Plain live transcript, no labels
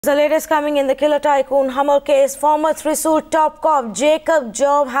The latest coming in the killer tycoon Hummer case, former Thrissur top cop Jacob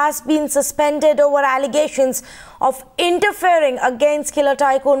Job has been suspended over allegations of interfering against killer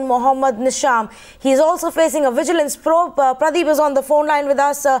tycoon Mohammed Nisham. He is also facing a vigilance probe. Pradeep is on the phone line with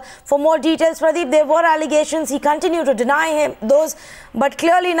us for more details. Pradeep, there were allegations. He continued to deny those, but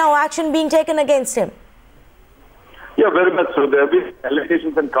clearly now action being taken against him. Yeah, very much so. There have been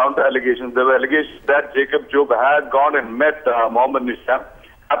allegations and counter-allegations. There were allegations that Jacob Job had gone and met Mohammed Nisham,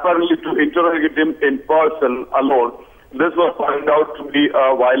 apparently to interrogate him in person alone. This was found out to be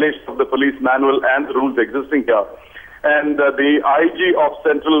a violation of the police manual and the rules existing here. And the IG of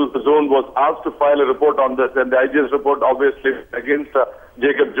Central Zone was asked to file a report on this, and the IG's report obviously against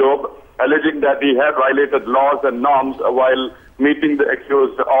Jacob Job, alleging that he had violated laws and norms while meeting the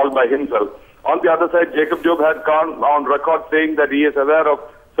accused all by himself. On the other side, Jacob Job had gone on record saying that he is aware of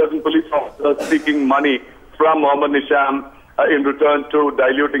certain police officers seeking money from Mohammed Nisham in return to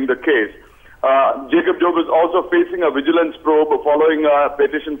diluting the case. Jacob Job is also facing a vigilance probe following a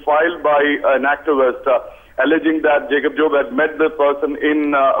petition filed by an activist alleging that Jacob Job had met the person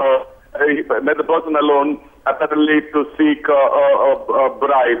alone, apparently to seek a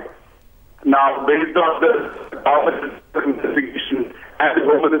bribe. Now, based on the government investigation and the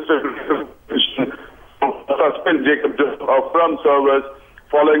Home Minister's decision to suspend Jacob Job from service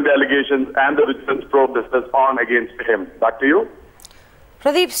following the allegations and the vigilance probe that is on against him. Back to you.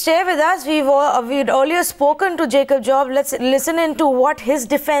 Pradeep, stay with us. We'd earlier spoken to Jacob Job. Let's listen into what his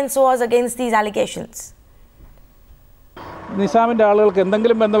defense was against these allegations. നിശാമിൻ്റെ ആളുകൾക്ക്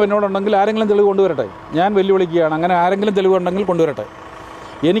എന്തെങ്കിലും ബന്ധം എന്നോടുണ്ടെങ്കിൽ ആരെങ്കിലും തെളിവ് കൊണ്ടുവരട്ടെ. ഞാൻ വെല്ലുവിളിക്കുകയാണ്. അങ്ങനെ ആരെങ്കിലും തെളിവ് ഉണ്ടെങ്കിൽ കൊണ്ടുവരട്ടെ.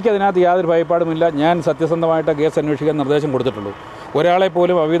 എനിക്കതിനകത്ത് യാതൊരു ഭയപ്പാടുമില്ല. ഞാൻ സത്യസന്ധമായിട്ട് കേസ് അന്വേഷിക്കാൻ നിർദ്ദേശം കൊടുത്തിട്ടുള്ളൂ. ഒരാളെ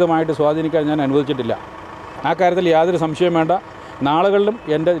പോലും അവിഹിതമായിട്ട് സ്വാധീനിക്കാൻ ഞാൻ അനുവദിച്ചിട്ടില്ല. ആ കാര്യത്തിൽ യാതൊരു സംശയം വേണ്ട. നാളുകളിലും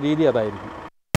എൻ്റെ രീതി അതായിരിക്കും.